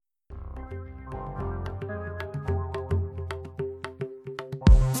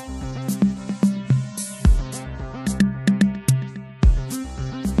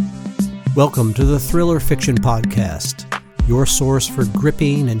Welcome to the Thriller Fiction Podcast, your source for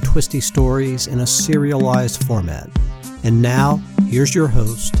gripping and twisty stories in a serialized format. And now, here's your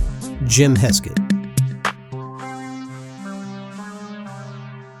host, Jim Heskett.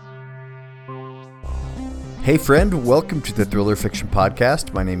 Hey friend, welcome to the Thriller Fiction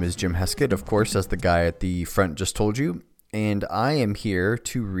Podcast. My name is Jim Heskett, of course, as the guy at the front just told you, and I am here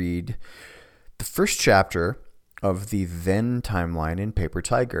to read the first chapter of the then timeline in Paper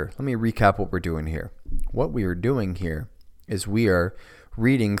Tiger. Let me recap what we're doing here. What we are doing here is we are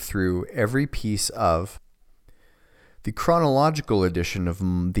reading through every piece of the chronological edition of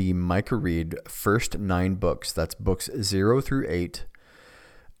the Micah Reed first 9 books. That's books 0 through 8.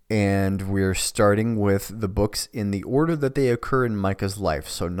 And we're starting with the books in the order that they occur in Micah's life.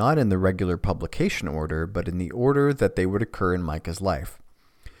 So not in the regular publication order, but in the order that they would occur in Micah's life.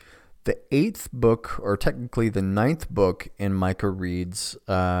 The 8th book, or technically the 9th book in Micah Reed's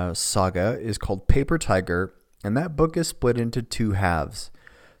saga, is called Paper Tiger, and that book is split into 2 halves.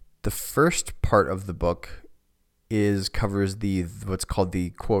 The first part of the book covers what's called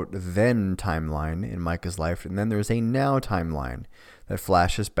the, quote, then timeline in Micah's life, and then there's a now timeline that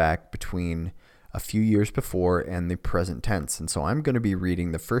flashes back between a few years before and the present tense. And so I'm going to be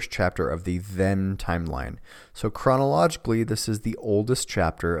reading the first chapter of the then timeline. So chronologically, this is the oldest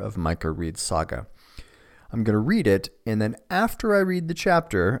chapter of Micah Reed's saga. I'm going to read it, and then after I read the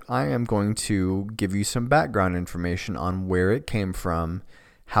chapter, I am going to give you some background information on where it came from,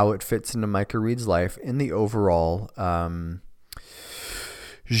 how it fits into Micah Reed's life, and the overall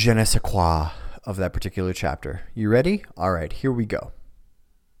je ne sais quoi of that particular chapter. You ready? All right, here we go.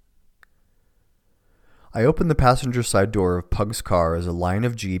 I opened the passenger side door of Pug's car as a line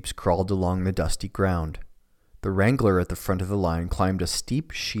of jeeps crawled along the dusty ground. The Wrangler at the front of the line climbed a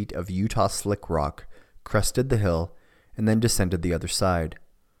steep sheet of Utah slick rock, crested the hill, and then descended the other side.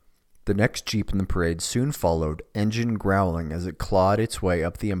 The next jeep in the parade soon followed, engine growling as it clawed its way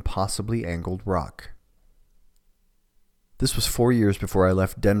up the impossibly angled rock. This was 4 years before I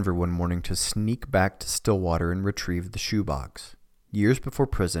left Denver one morning to sneak back to Stillwater and retrieve the shoebox. Years before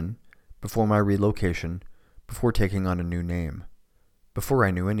prison, before my relocation, before taking on a new name, before I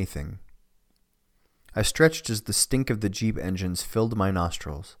knew anything. I stretched as the stink of the Jeep engines filled my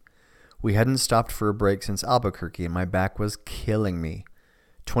nostrils. We hadn't stopped for a break since Albuquerque, and my back was killing me.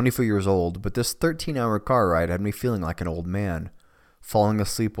 24 years old, but this 13-hour car ride had me feeling like an old man. Falling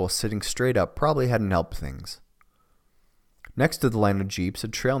asleep while sitting straight up probably hadn't helped things. Next to the line of Jeeps, a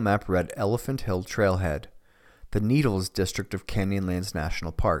trail map read Elephant Hill Trailhead, the Needles district of Canyonlands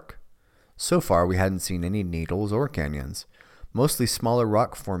National Park. So far, we hadn't seen any needles or canyons, mostly smaller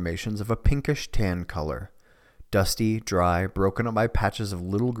rock formations of a pinkish tan color. Dusty, dry, broken up by patches of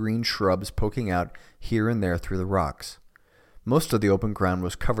little green shrubs poking out here and there through the rocks. Most of the open ground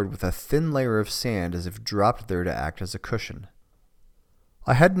was covered with a thin layer of sand as if dropped there to act as a cushion.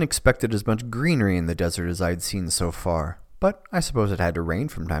 I hadn't expected as much greenery in the desert as I'd seen so far, but I suppose it had to rain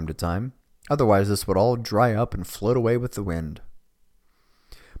from time to time. Otherwise, this would all dry up and float away with the wind.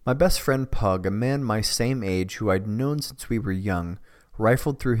 My best friend Pug, a man my same age who I'd known since we were young,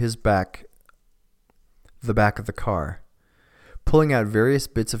 rifled through the back of the car, pulling out various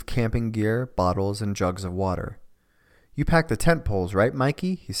bits of camping gear, bottles, and jugs of water. "You packed the tent poles, right,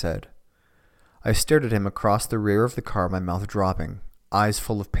 Mikey?" he said. I stared at him across the rear of the car, my mouth dropping, eyes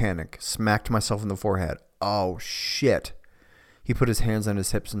full of panic, smacked myself in the forehead. "Oh, shit." He put his hands on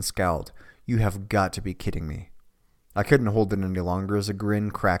his hips and scowled. "You have got to be kidding me." I couldn't hold it any longer as a grin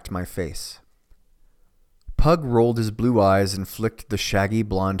cracked my face. Pug rolled his blue eyes and flicked the shaggy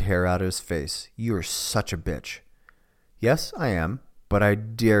blonde hair out of his face. "You're such a bitch." "Yes, I am, but I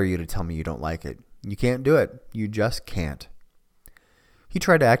dare you to tell me you don't like it. You can't do it. You just can't." He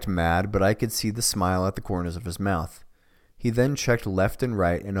tried to act mad, but I could see the smile at the corners of his mouth. He then checked left and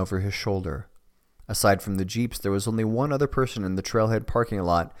right and over his shoulder. Aside from the Jeeps, there was only one other person in the trailhead parking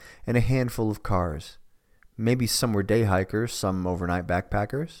lot and a handful of cars. Maybe some were day hikers, some overnight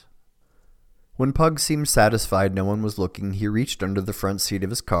backpackers. When Pug seemed satisfied no one was looking, he reached under the front seat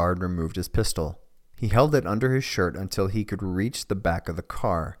of his car and removed his pistol. He held it under his shirt until he could reach the back of the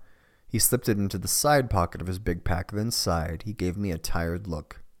car. He slipped it into the side pocket of his big pack, then sighed. He gave me a tired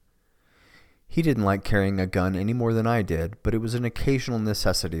look. He didn't like carrying a gun any more than I did, but it was an occasional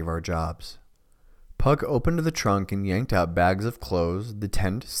necessity of our jobs. Pug opened the trunk and yanked out bags of clothes, the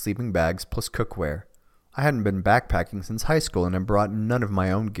tent, sleeping bags, plus cookware. I hadn't been backpacking since high school and had brought none of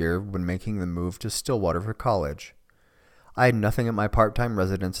my own gear when making the move to Stillwater for college. I had nothing at my part-time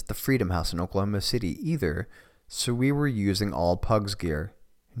residence at the Freedom House in Oklahoma City either, so we were using all Pug's gear,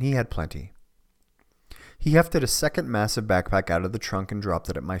 and he had plenty. He hefted a second massive backpack out of the trunk and dropped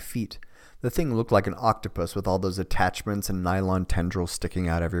it at my feet. The thing looked like an octopus with all those attachments and nylon tendrils sticking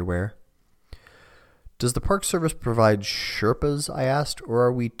out everywhere. Does the Park Service provide Sherpas, I asked, or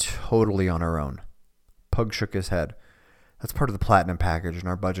are we totally on our own? Pug shook his head. That's part of the platinum package, and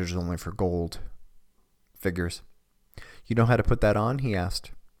our budget is only for gold. Figures. You know how to put that on? He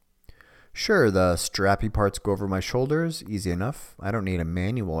asked. Sure, the strappy parts go over my shoulders. Easy enough. I don't need a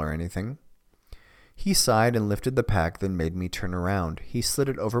manual or anything. He sighed and lifted the pack, then made me turn around. He slid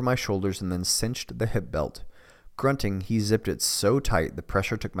it over my shoulders and then cinched the hip belt. Grunting, he zipped it so tight the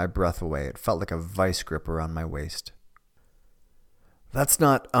pressure took my breath away. It felt like a vice grip around my waist. That's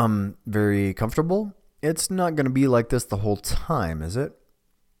not, very comfortable? It's not going to be like this the whole time, is it?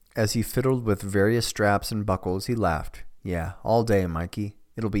 As he fiddled with various straps and buckles, he laughed. Yeah, all day, Mikey.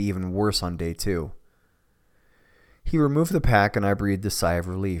 It'll be even worse on day 2. He removed the pack and I breathed a sigh of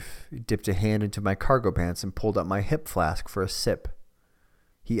relief. He dipped a hand into my cargo pants and pulled out my hip flask for a sip.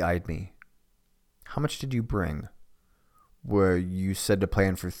 He eyed me. How much did you bring? Well, you said to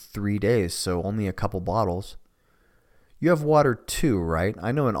plan for 3 days, so only a couple bottles. You have water too, right?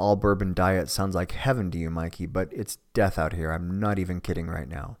 I know an all-bourbon diet sounds like heaven to you, Mikey, but it's death out here. I'm not even kidding right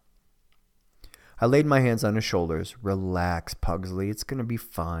now. I laid my hands on his shoulders. Relax, Pugsley. It's going to be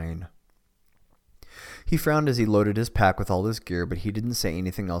fine. He frowned as he loaded his pack with all his gear, but he didn't say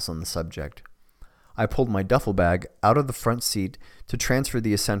anything else on the subject. I pulled my duffel bag out of the front seat to transfer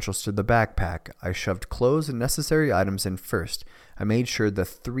the essentials to the backpack. I shoved clothes and necessary items in first. I made sure the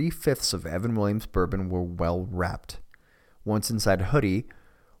 3/5 of Evan Williams bourbon were well wrapped. Once inside a hoodie,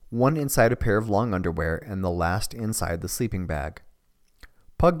 one inside a pair of long underwear, and the last inside the sleeping bag.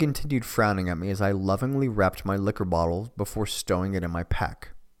 Pug continued frowning at me as I lovingly wrapped my liquor bottle before stowing it in my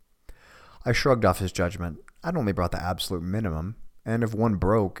pack. I shrugged off his judgment. I'd only brought the absolute minimum, and if one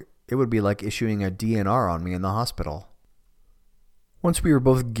broke, it would be like issuing a DNR on me in the hospital. Once we were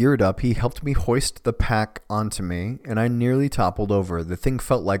both geared up, he helped me hoist the pack onto me, and I nearly toppled over. The thing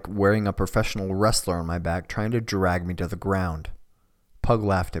felt like wearing a professional wrestler on my back trying to drag me to the ground. Pug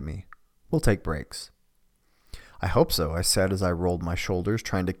laughed at me. We'll take breaks. I hope so, I said as I rolled my shoulders,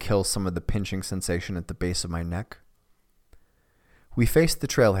 trying to kill some of the pinching sensation at the base of my neck. We faced the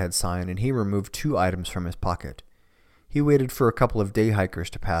trailhead sign, and he removed 2 items from his pocket. He waited for a couple of day hikers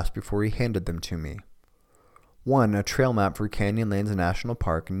to pass before he handed them to me. One, a trail map for Canyonlands National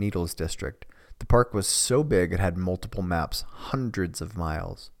Park, Needles District. The park was so big it had multiple maps, hundreds of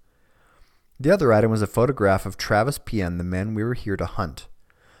miles. The other item was a photograph of Travis P.N., the man we were here to hunt.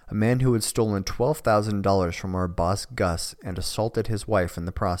 A man who had stolen $12,000 from our boss Gus and assaulted his wife in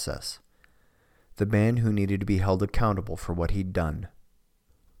the process. The man who needed to be held accountable for what he'd done.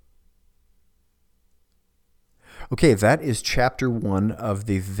 Okay, that is chapter 1 of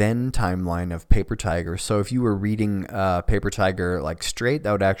the then timeline of Paper Tiger. So if you were reading Paper Tiger like straight,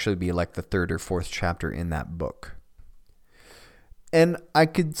 that would actually be like the 3rd or 4th chapter in that book. And I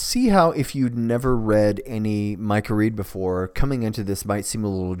could see how if you'd never read any Micah Reed before, coming into this might seem a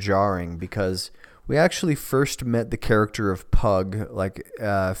little jarring because we actually first met the character of Pug,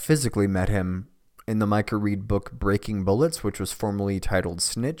 physically met him in the Micah Reed book Breaking Bullets, which was formerly titled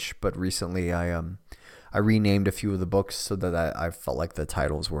Snitch, but recently I renamed a few of the books so that I felt like the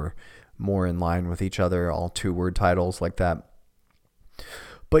titles were more in line with each other, all 2-word titles like that.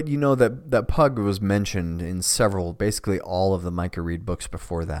 But you know that Pug was mentioned in basically all of the Micah Reed books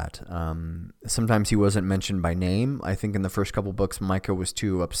before that. Sometimes he wasn't mentioned by name. I think in the first couple books, Micah was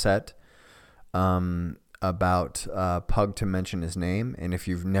too upset about Pug to mention his name. And if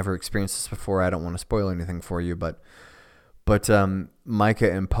you've never experienced this before, I don't want to spoil anything for you, but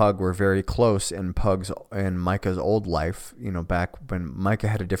Micah and Pug were very close in Micah's old life. You know, back when Micah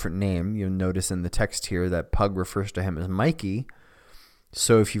had a different name, you'll notice in the text here that Pug refers to him as Mikey.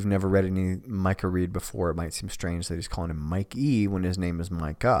 So if you've never read any Micah Reed before, it might seem strange that he's calling him Mike E when his name is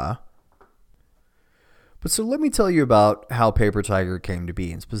Micah. But so let me tell you about how Paper Tiger came to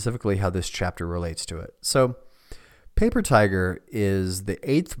be, and specifically how this chapter relates to it. So Paper Tiger is the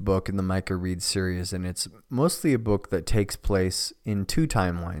 8th book in the Micah Reed series, and it's mostly a book that takes place in 2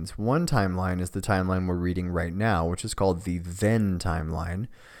 timelines. One timeline is the timeline we're reading right now, which is called the Then timeline,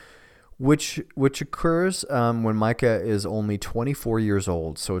 which occurs when Micah is only 24 years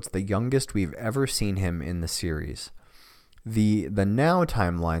old, so it's the youngest we've ever seen him in the series. The Now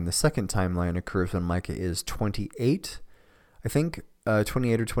timeline, the 2nd timeline, occurs when Micah is 28, I think,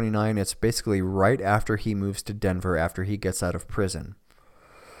 28 or 29. It's basically right after he moves to Denver after he gets out of prison.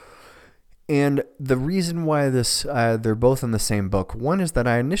 And the reason why they're both in the same book, one is that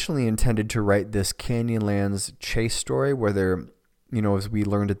I initially intended to write this Canyonlands chase story where they're, as we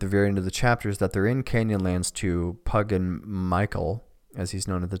learned at the very end of the chapters, that they're in Canyonlands to Pug and Michael, as he's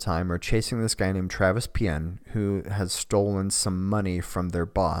known at the time, are chasing this guy named Travis Pien, who has stolen some money from their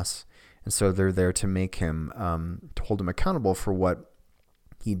boss. And so they're there to make him, to hold him accountable for what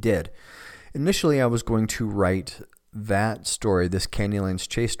he did. Initially, I was going to write that story, this Canyonlands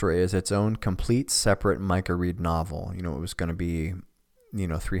chase story, as its own complete separate Micah Reed novel. It was going to be,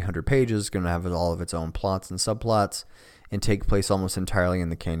 300 pages, going to have all of its own plots and subplots, and take place almost entirely in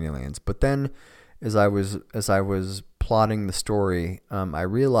the Canyonlands. But then, as I was plotting the story, I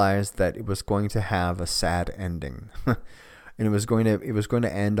realized that it was going to have a sad ending, and it was going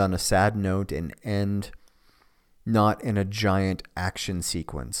to end on a sad note and end not in a giant action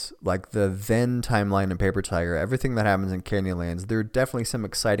sequence. Like the then timeline in Paper Tiger, everything that happens in Canyonlands, there are definitely some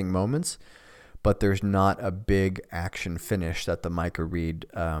exciting moments, but there's not a big action finish that the Micah Reed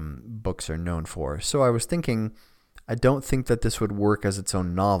books are known for. So I was thinking, I don't think that this would work as its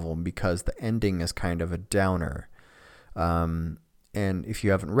own novel because the ending is kind of a downer. And if you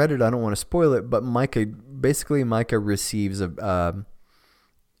haven't read it, I don't want to spoil it, but Micah receives a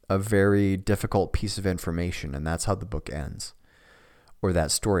very difficult piece of information, and that's how the book ends, or that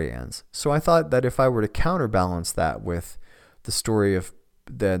story ends. So I thought that if I were to counterbalance that with the story of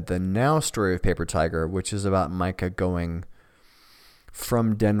the now story of Paper Tiger, which is about Micah going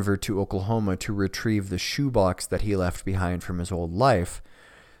from Denver to Oklahoma to retrieve the shoebox that he left behind from his old life,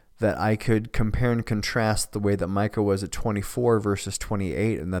 that I could compare and contrast the way that Micah was at 24 versus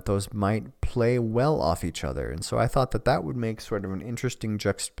 28, and that those might play well off each other. And so I thought that would make sort of an interesting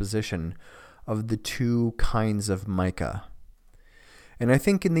juxtaposition of the two kinds of Micah. And I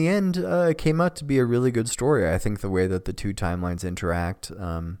think in the end, it came out to be a really good story. I think the way that the two timelines interact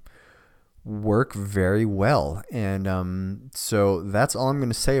work very well. And so that's all I'm going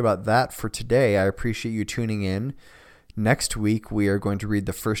to say about that for today. I appreciate you tuning in. Next week, we are going to read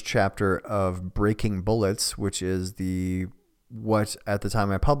the first chapter of Breaking Bullets, which is what at the time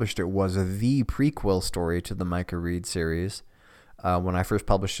I published it was the prequel story to the Micah Reed series. When I first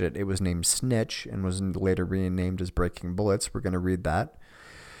published it, it was named Snitch and was later renamed as Breaking Bullets. We're going to read the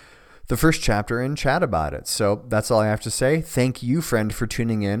first chapter, and chat about it. So that's all I have to say. Thank you, friend, for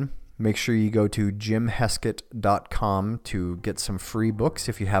tuning in. Make sure you go to jimheskett.com to get some free books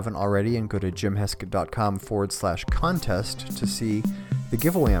if you haven't already, and go to jimheskett.com/contest to see the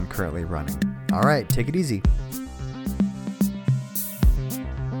giveaway I'm currently running. All right, take it easy.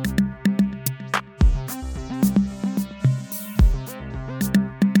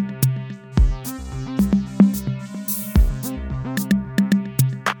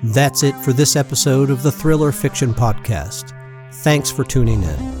 That's it for this episode of the Thriller Fiction Podcast. Thanks for tuning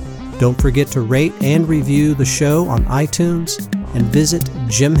in. Don't forget to rate and review the show on iTunes, and visit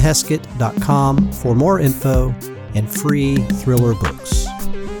jimheskett.com for more info and free thriller books.